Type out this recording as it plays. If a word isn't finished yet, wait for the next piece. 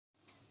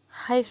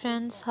Hi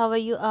friends, how are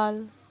you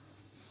all?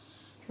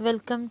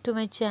 Welcome to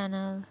my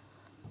channel.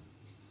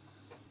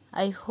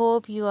 I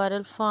hope you are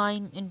all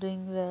fine and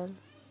doing well.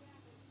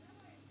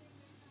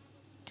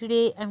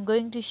 Today I'm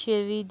going to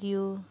share with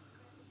you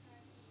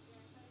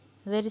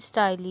very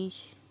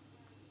stylish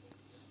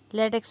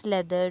latex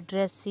leather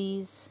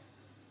dresses,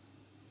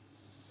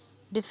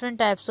 different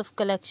types of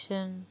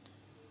collection,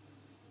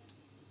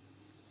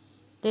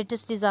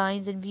 latest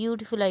designs and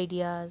beautiful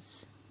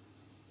ideas.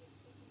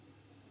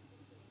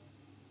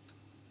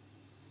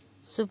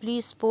 So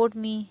please support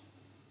me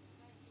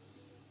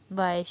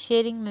by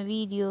sharing my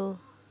video.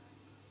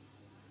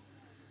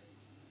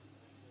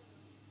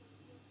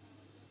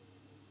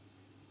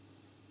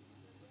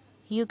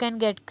 You can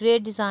get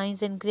great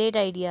designs and great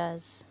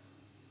ideas.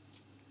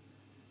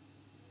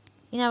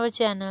 In our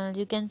channel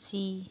you can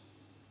see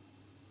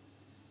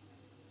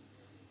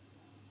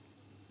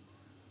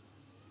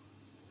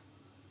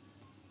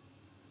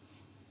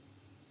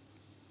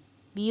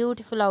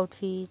beautiful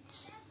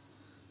outfits.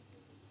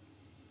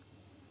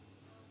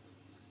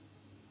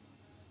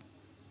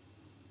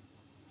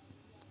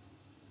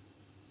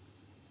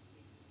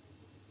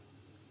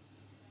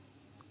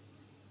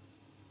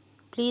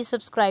 Please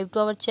subscribe to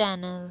our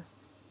channel.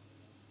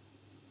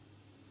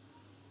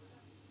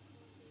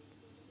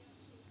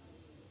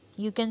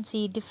 You can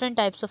see different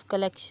types of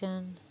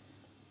collection.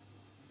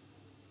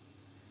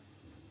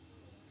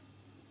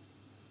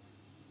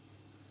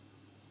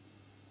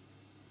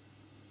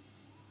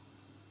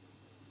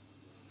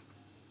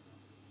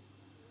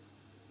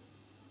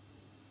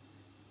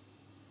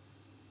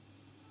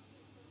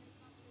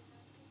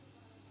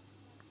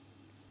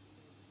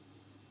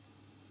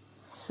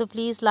 So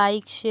please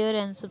like, share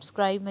and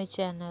subscribe my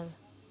channel.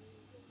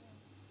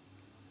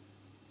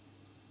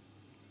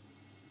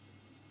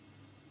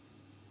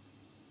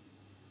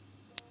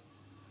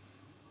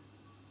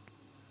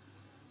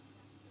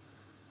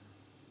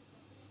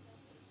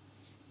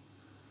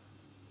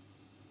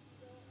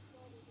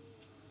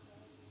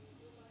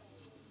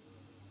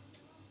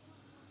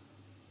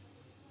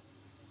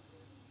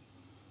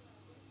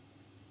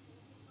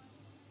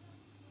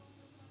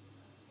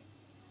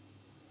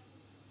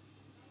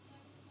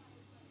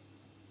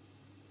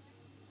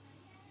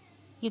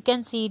 You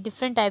can see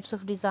different types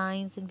of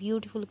designs and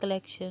beautiful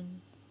collection.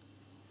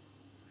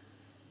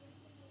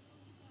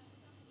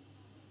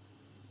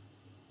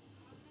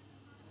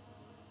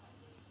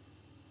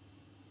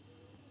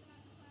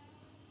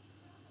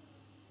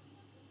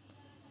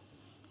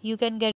 You can get